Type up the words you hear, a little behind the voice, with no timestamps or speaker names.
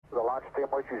Launch team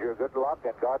wishes you good luck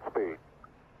and Godspeed.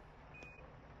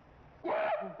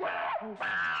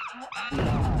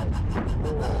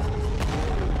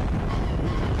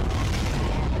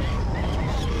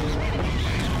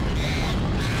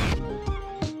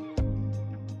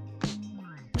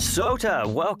 Sota,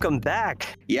 welcome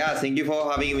back. Yeah, thank you for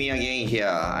having me again here.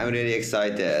 I'm really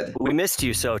excited. We missed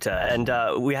you, Sota, and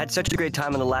we had such a great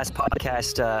time on the last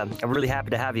podcast. I'm really happy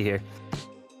to have you here.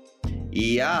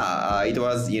 Yeah, it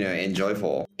was,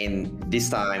 enjoyable. And this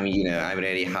time, I'm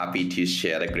really happy to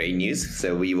share the great news.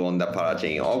 So we won the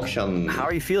parachain auction. How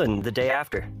are you feeling the day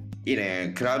after?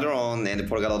 Cloudron and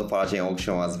Polkadot parachain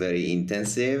auction was very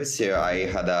intensive. So I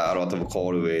had a lot of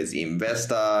call with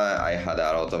investor. I had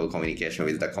a lot of communication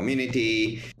with the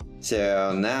community.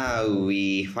 So now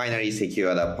we finally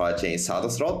secured a parachain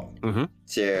third slot. Mm-hmm.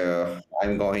 So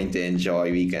I'm going to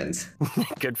enjoy weekends.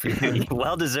 Good for you.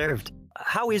 Well deserved.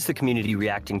 How is the community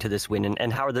reacting to this win,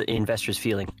 and how are the investors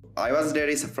feeling? I was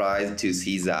really surprised to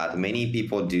see that many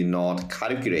people do not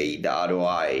calculate the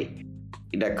ROI.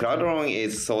 The Cloudron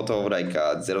is sort of like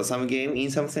a zero-sum game in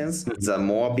some sense. The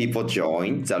more people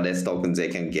join, the less tokens they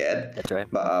can get. That's right.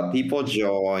 But people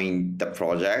join the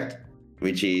project,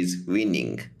 which is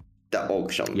winning the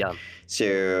auction. Yeah.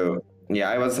 So,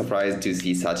 I was surprised to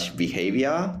see such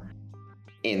behavior.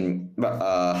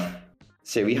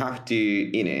 So we have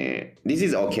to, this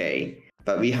is okay,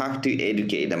 but we have to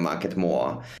educate the market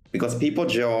more because people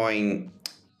join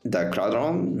the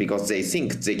Cloudron because they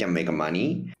think they can make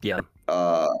money. Yeah.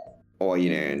 Or,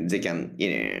 they can,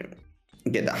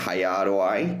 get a higher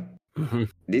ROI. Mm-hmm.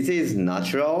 This is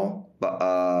natural, but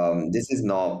this is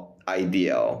not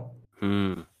ideal.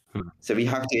 Mm-hmm. So we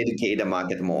have to educate the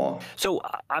market more. So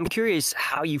I'm curious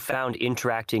how you found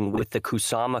interacting with the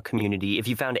Kusama community, if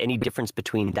you found any difference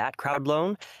between that crowd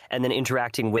loan and then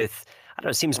interacting with, I don't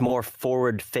know, it seems more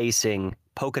forward-facing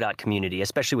Polkadot community,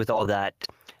 especially with all that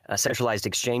centralized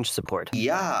exchange support.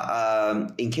 Yeah,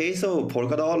 in case of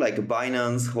Polkadot, like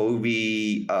Binance,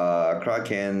 Huobi,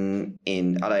 Kraken,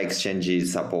 and other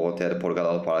exchanges supported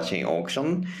Polkadot parachain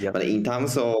auction. Yep. But in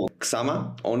terms of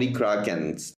Kusama, only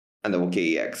Kraken and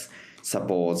OKEx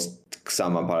supports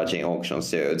Kusama parachain auction.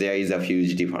 So there is a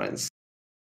huge difference.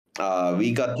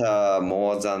 We got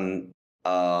more than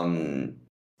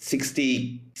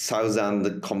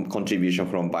 60,000 contribution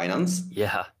from Binance.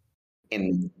 Yeah.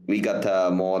 And we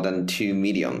got more than 2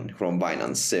 million from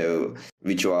Binance, so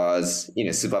which was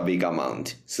super big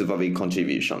amount, super big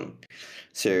contribution.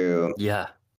 So yeah,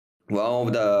 one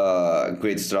of the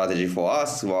great strategy for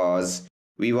us was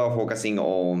we were focusing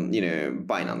on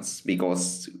Binance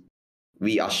because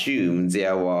we assume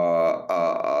there were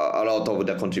a lot of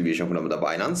the contribution from the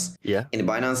Binance. Yeah, and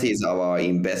Binance is our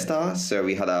investor, so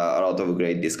we had a lot of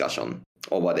great discussion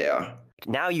over there.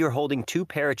 Now you're holding 2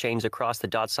 parachains across the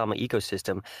Dotsama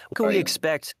ecosystem. What can we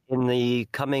expect in the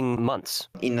coming months?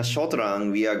 In the short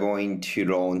run, we are going to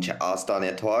launch Astar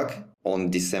network on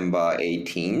December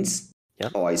 18th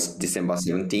or December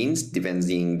 17th,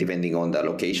 depending on the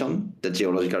location, the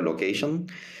geological location.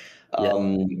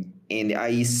 And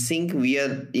I think we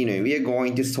are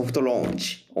going to soft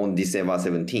launch on December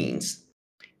 17th,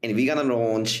 and we're gonna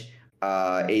launch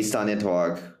Astar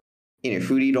network.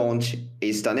 Fully launch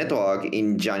Astar network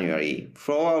in January,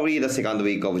 probably the second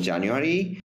week of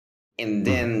January. And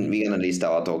then we're going to list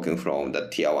our token from the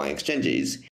tier 1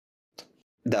 exchanges.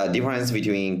 The difference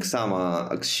between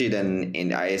Kusama, Shiden,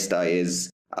 and Astar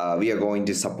is we are going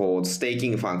to support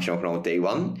staking function from day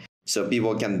one. So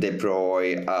people can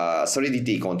deploy a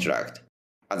Solidity contract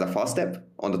as a first step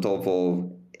on the top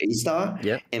of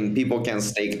Astar. And people can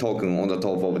stake token on the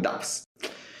top of dApps.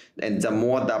 And the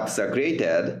more dApps are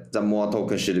created, the more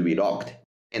tokens should be locked.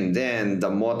 And then the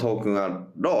more tokens are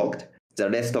locked, the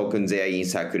less tokens there in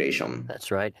circulation.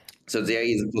 That's right. So there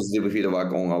is positive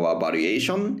feedback on our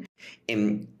valuation,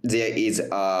 and there is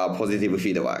a positive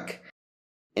feedback.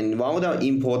 And one of the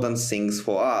important things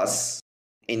for us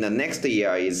in the next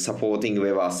year is supporting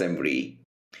WebAssembly.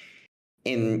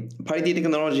 And Parity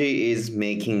Technology is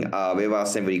making a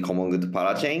WebAssembly common with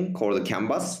parachain called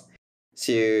Canvas.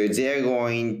 So they're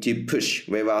going to push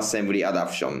WebAssembly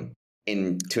adoption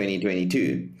in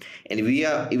 2022, and we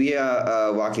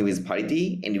are working with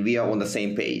Parity, and we are on the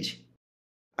same page.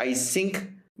 I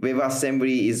think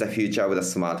WebAssembly is the future of the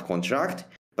smart contract,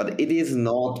 but it is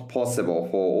not possible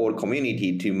for all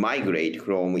community to migrate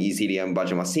from Ethereum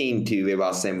virtual machine to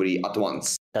WebAssembly at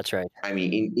once. That's right. I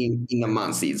mean, in a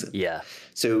month. Yeah.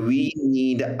 So we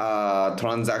need a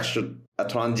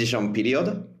transition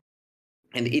period.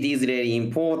 And it is really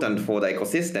important for the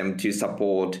ecosystem to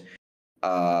support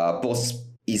both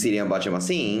Ethereum virtual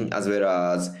machine as well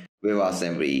as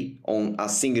WebAssembly on a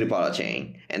single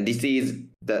parachain. And this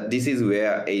is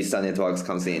where Astar Networks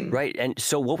comes in. Right. And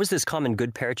so what was this common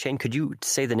good parachain? Could you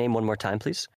say the name one more time,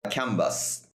 please?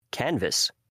 Canvas.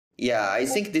 Canvas. Yeah, I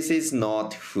think this is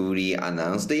not fully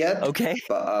announced yet. Okay.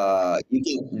 But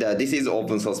this is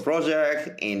open source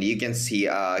project, and you can see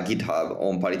GitHub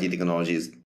on Parity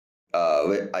Technologies.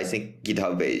 I think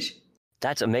GitHub page.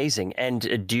 That's amazing.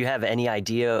 And do you have any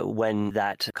idea when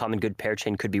that common good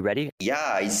parachain could be ready?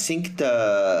 Yeah, I think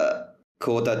the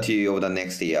Q2 of the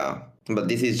next year. But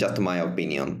this is just my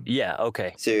opinion. Yeah,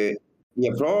 okay. So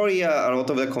yeah, probably a lot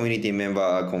of the community members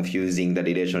are confusing the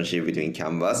relationship between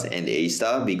Canvas and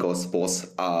Astar because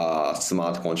both are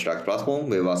smart contract platform,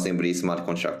 WebAssembly smart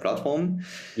contract platform.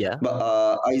 Yeah.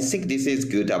 But I think this is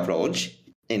good approach,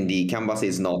 and the Canvas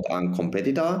is not a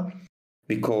competitor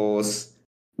because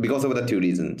of the two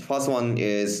reasons. First one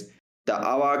is that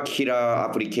our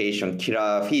killer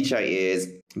feature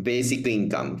is basic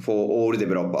income for all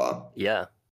developer. Yeah.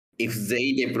 If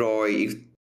they deploy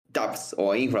dApps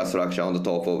or infrastructure on the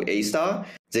top of Astar,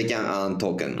 they can earn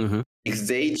token. Mm-hmm. If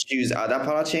they choose other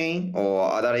parachain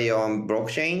or other layer on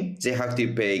blockchain, they have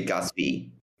to pay gas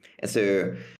fee. And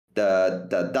so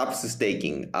the dApps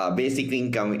staking, basic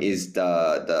income is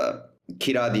the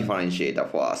killer differentiator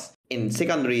for us. And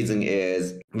second reason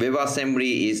is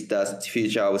WebAssembly is the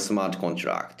future of smart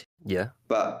contract. Yeah.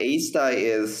 But Astar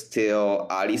is still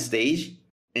early stage.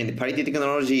 And Parity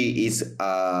Technology is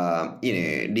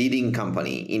leading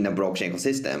company in the blockchain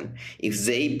ecosystem. If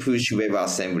they push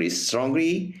WebAssembly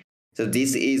strongly, so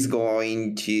this is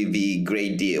going to be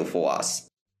great deal for us.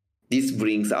 This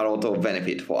brings a lot of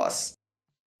benefit for us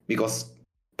because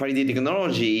Parity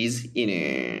Technologies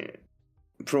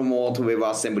promote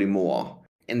WebAssembly more.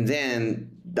 And then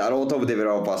a lot of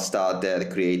developers started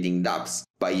creating dApps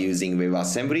by using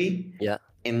WebAssembly. Yeah.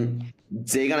 And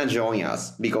they're gonna join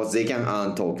us because they can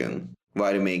earn token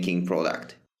while making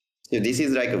product. So this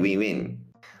is like a win-win.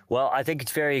 Well, I think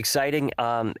it's very exciting.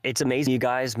 It's amazing you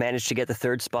guys managed to get the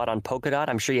third spot on Polkadot.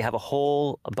 I'm sure you have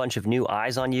a bunch of new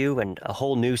eyes on you and a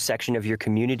whole new section of your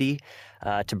community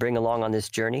to bring along on this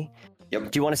journey.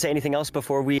 Yep. Do you want to say anything else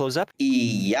before we close up?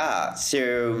 Yeah,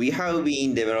 so we have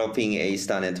been developing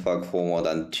Astar network for more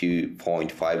than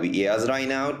 2.5 years right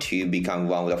now to become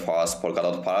one of the first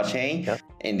Polkadot parachain. Yep.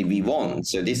 And we won.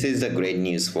 So this is the great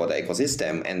news for the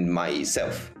ecosystem and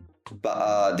myself.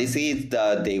 But this is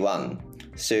the day one.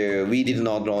 So we did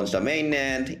not launch the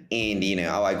mainnet, and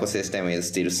our ecosystem is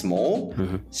still small.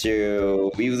 Mm-hmm.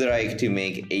 So we would like to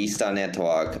make Astar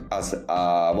network as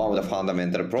one of the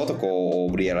fundamental protocol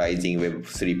of realizing Web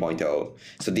 3.0.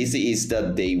 So this is the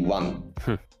day one,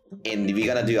 and we're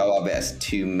gonna do our best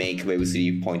to make Web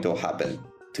 3.0 happen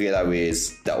together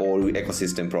with the whole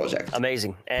ecosystem project.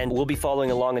 Amazing, and we'll be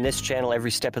following along on this channel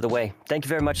every step of the way. Thank you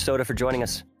very much, Sota, for joining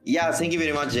us. Yeah, thank you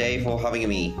very much, Jay, for having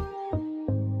me.